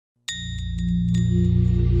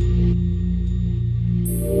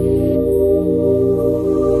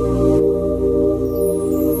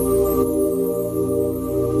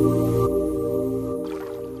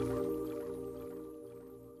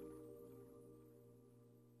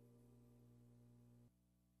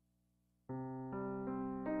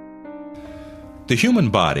The human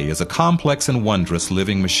body is a complex and wondrous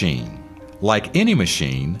living machine. Like any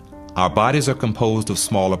machine, our bodies are composed of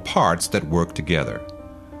smaller parts that work together.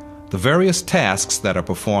 The various tasks that are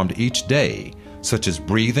performed each day, such as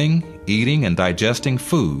breathing, eating and digesting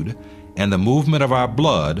food, and the movement of our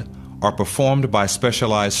blood, are performed by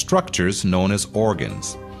specialized structures known as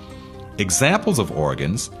organs. Examples of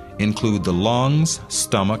organs include the lungs,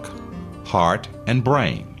 stomach, heart, and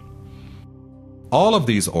brain. All of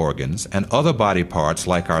these organs and other body parts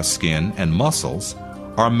like our skin and muscles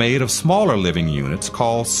are made of smaller living units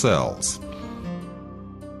called cells.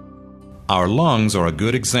 Our lungs are a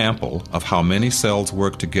good example of how many cells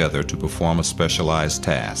work together to perform a specialized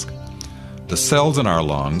task. The cells in our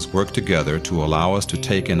lungs work together to allow us to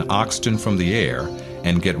take in oxygen from the air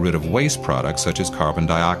and get rid of waste products such as carbon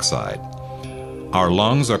dioxide. Our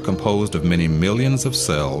lungs are composed of many millions of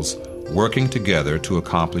cells working together to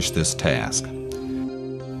accomplish this task.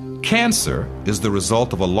 Cancer is the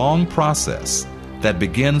result of a long process that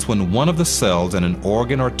begins when one of the cells in an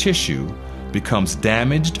organ or tissue becomes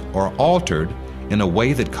damaged or altered in a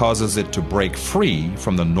way that causes it to break free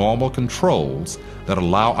from the normal controls that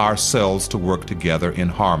allow our cells to work together in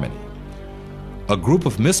harmony. A group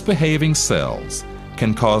of misbehaving cells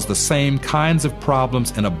can cause the same kinds of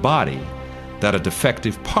problems in a body that a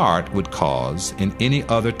defective part would cause in any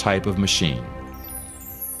other type of machine.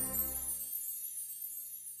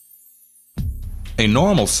 A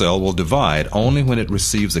normal cell will divide only when it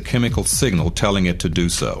receives a chemical signal telling it to do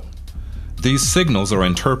so. These signals are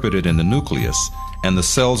interpreted in the nucleus, and the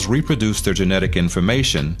cells reproduce their genetic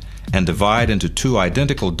information and divide into two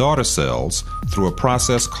identical daughter cells through a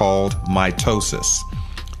process called mitosis.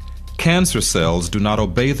 Cancer cells do not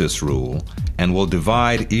obey this rule and will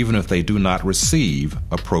divide even if they do not receive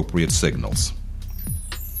appropriate signals.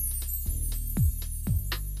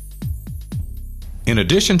 In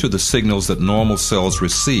addition to the signals that normal cells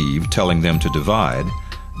receive telling them to divide,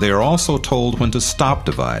 they are also told when to stop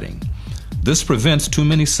dividing. This prevents too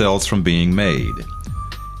many cells from being made.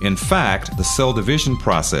 In fact, the cell division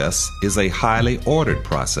process is a highly ordered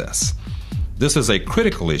process. This is a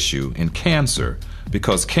critical issue in cancer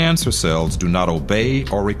because cancer cells do not obey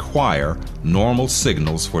or require normal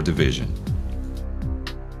signals for division.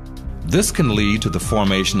 This can lead to the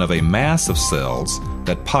formation of a mass of cells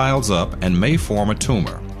that piles up and may form a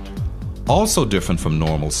tumor. Also different from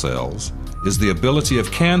normal cells is the ability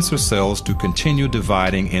of cancer cells to continue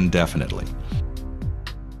dividing indefinitely.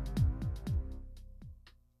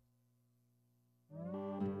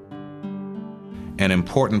 An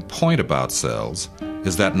important point about cells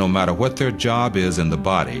is that no matter what their job is in the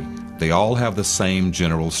body, they all have the same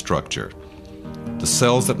general structure. The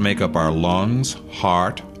cells that make up our lungs,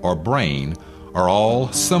 heart, or brain are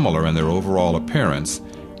all similar in their overall appearance,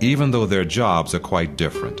 even though their jobs are quite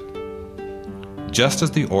different. Just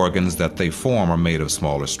as the organs that they form are made of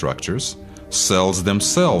smaller structures, cells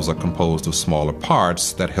themselves are composed of smaller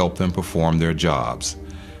parts that help them perform their jobs.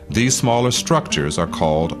 These smaller structures are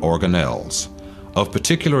called organelles. Of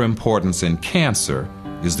particular importance in cancer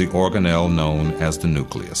is the organelle known as the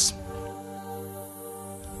nucleus.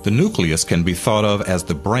 The nucleus can be thought of as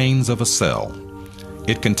the brains of a cell.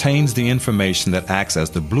 It contains the information that acts as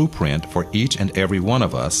the blueprint for each and every one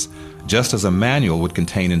of us, just as a manual would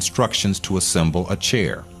contain instructions to assemble a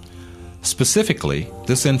chair. Specifically,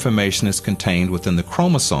 this information is contained within the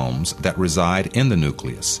chromosomes that reside in the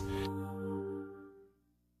nucleus.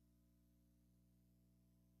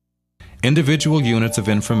 Individual units of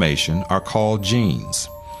information are called genes.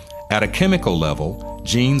 At a chemical level,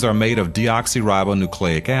 genes are made of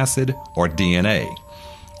deoxyribonucleic acid, or DNA.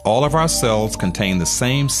 All of our cells contain the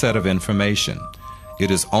same set of information. It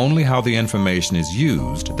is only how the information is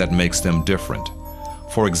used that makes them different.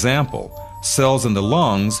 For example, cells in the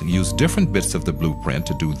lungs use different bits of the blueprint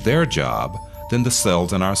to do their job than the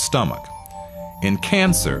cells in our stomach. In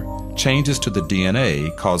cancer, changes to the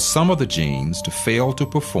DNA cause some of the genes to fail to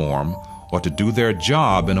perform or to do their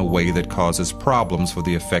job in a way that causes problems for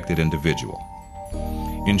the affected individual.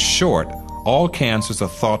 In short, all cancers are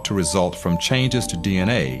thought to result from changes to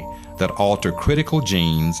DNA that alter critical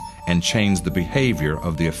genes and change the behavior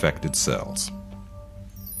of the affected cells.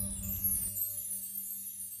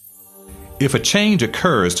 If a change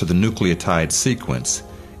occurs to the nucleotide sequence,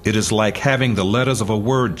 it is like having the letters of a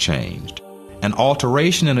word changed. An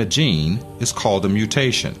alteration in a gene is called a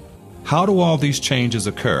mutation. How do all these changes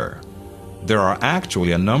occur? There are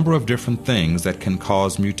actually a number of different things that can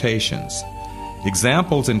cause mutations.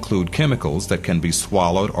 Examples include chemicals that can be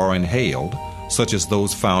swallowed or inhaled, such as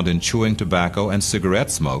those found in chewing tobacco and cigarette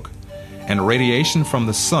smoke, and radiation from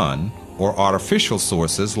the sun or artificial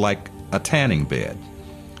sources like a tanning bed.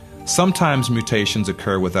 Sometimes mutations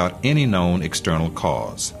occur without any known external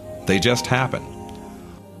cause. They just happen.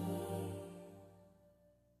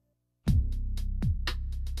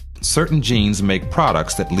 Certain genes make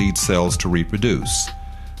products that lead cells to reproduce.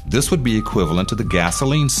 This would be equivalent to the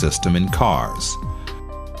gasoline system in cars.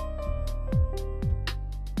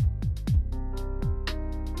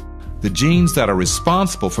 The genes that are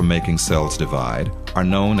responsible for making cells divide are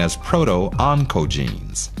known as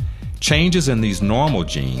proto-oncogenes. Changes in these normal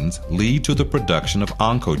genes lead to the production of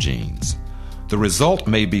oncogenes. The result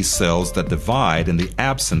may be cells that divide in the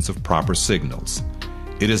absence of proper signals.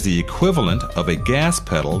 It is the equivalent of a gas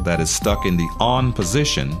pedal that is stuck in the on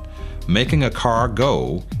position, making a car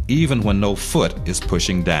go even when no foot is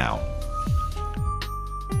pushing down.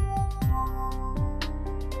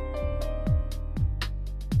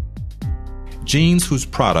 Genes whose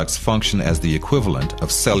products function as the equivalent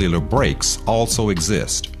of cellular brakes also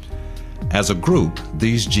exist. As a group,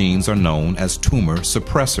 these genes are known as tumor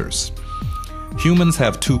suppressors. Humans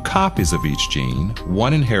have 2 copies of each gene,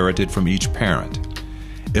 one inherited from each parent.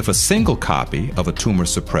 If a single copy of a tumor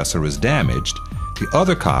suppressor is damaged, the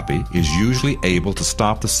other copy is usually able to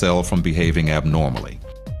stop the cell from behaving abnormally.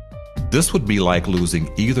 This would be like losing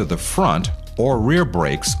either the front or rear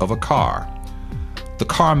brakes of a car. The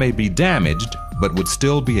car may be damaged, but would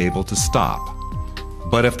still be able to stop.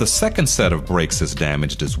 But if the second set of brakes is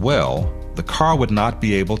damaged as well, the car would not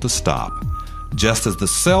be able to stop, just as the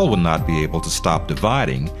cell would not be able to stop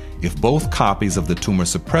dividing if both copies of the tumor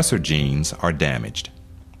suppressor genes are damaged.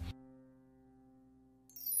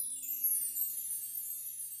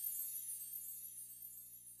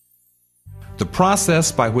 The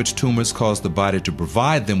process by which tumors cause the body to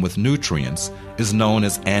provide them with nutrients is known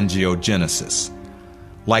as angiogenesis.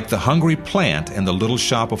 Like the hungry plant in the Little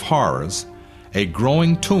Shop of Horrors, a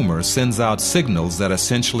growing tumor sends out signals that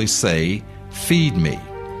essentially say, "Feed me."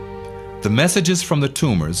 The messages from the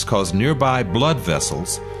tumors cause nearby blood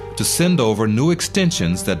vessels to send over new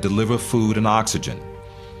extensions that deliver food and oxygen.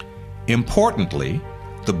 Importantly,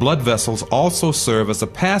 the blood vessels also serve as a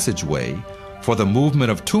passageway for the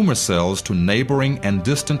movement of tumor cells to neighboring and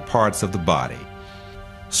distant parts of the body.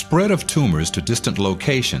 Spread of tumors to distant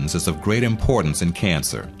locations is of great importance in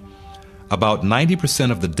cancer. About 90%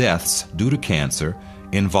 of the deaths due to cancer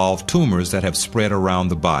involve tumors that have spread around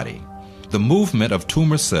the body. The movement of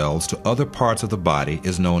tumor cells to other parts of the body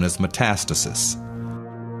is known as metastasis.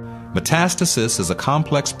 Metastasis is a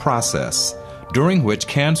complex process during which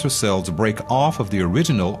cancer cells break off of the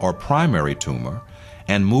original or primary tumor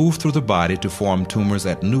and move through the body to form tumors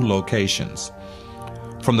at new locations.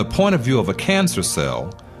 From the point of view of a cancer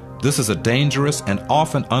cell, this is a dangerous and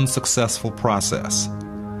often unsuccessful process.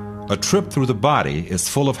 A trip through the body is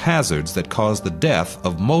full of hazards that cause the death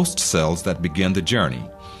of most cells that begin the journey,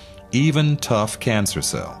 even tough cancer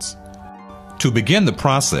cells. To begin the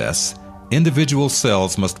process, individual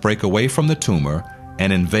cells must break away from the tumor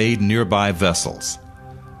and invade nearby vessels.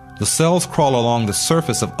 The cells crawl along the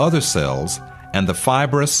surface of other cells and the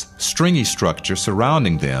fibrous, stringy structure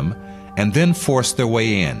surrounding them and then force their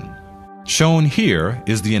way in. Shown here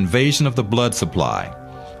is the invasion of the blood supply.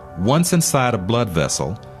 Once inside a blood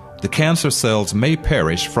vessel, the cancer cells may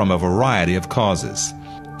perish from a variety of causes.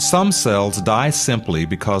 Some cells die simply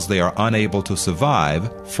because they are unable to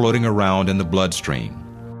survive floating around in the bloodstream.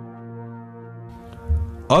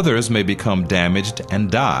 Others may become damaged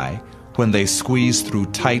and die when they squeeze through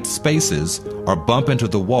tight spaces or bump into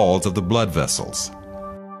the walls of the blood vessels.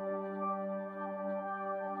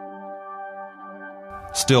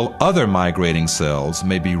 Still, other migrating cells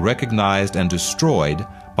may be recognized and destroyed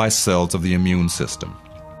by cells of the immune system.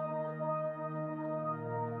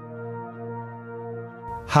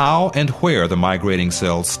 How and where the migrating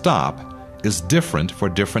cells stop is different for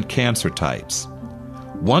different cancer types.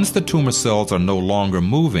 Once the tumor cells are no longer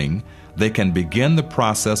moving, they can begin the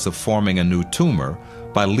process of forming a new tumor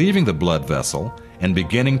by leaving the blood vessel and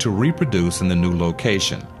beginning to reproduce in the new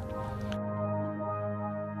location.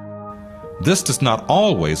 This does not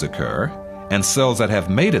always occur, and cells that have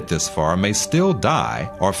made it this far may still die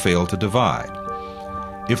or fail to divide.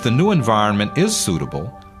 If the new environment is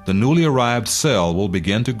suitable, the newly arrived cell will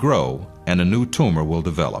begin to grow and a new tumor will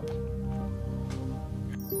develop.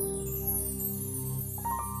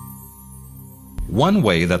 One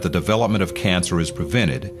way that the development of cancer is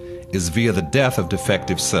prevented is via the death of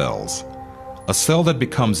defective cells. A cell that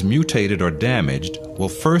becomes mutated or damaged will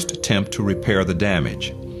first attempt to repair the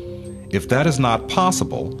damage. If that is not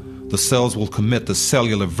possible, the cells will commit the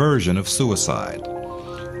cellular version of suicide.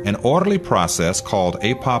 An orderly process called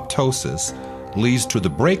apoptosis leads to the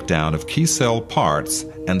breakdown of key cell parts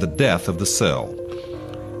and the death of the cell.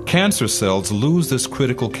 Cancer cells lose this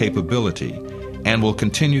critical capability and will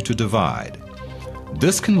continue to divide.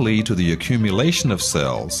 This can lead to the accumulation of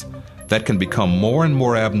cells that can become more and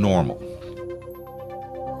more abnormal.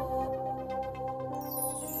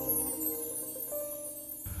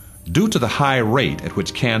 Due to the high rate at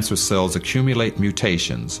which cancer cells accumulate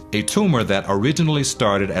mutations, a tumor that originally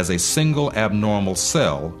started as a single abnormal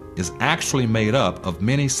cell is actually made up of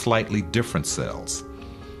many slightly different cells.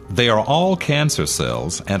 They are all cancer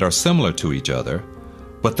cells and are similar to each other,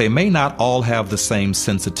 but they may not all have the same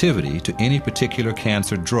sensitivity to any particular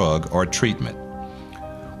cancer drug or treatment.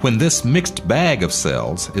 When this mixed bag of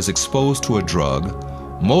cells is exposed to a drug,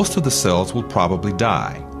 most of the cells will probably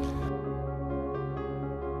die.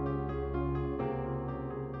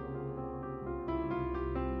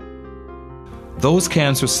 Those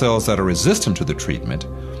cancer cells that are resistant to the treatment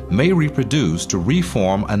may reproduce to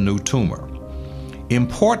reform a new tumor.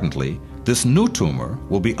 Importantly, this new tumor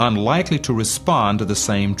will be unlikely to respond to the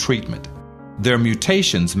same treatment. Their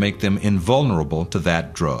mutations make them invulnerable to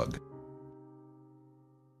that drug.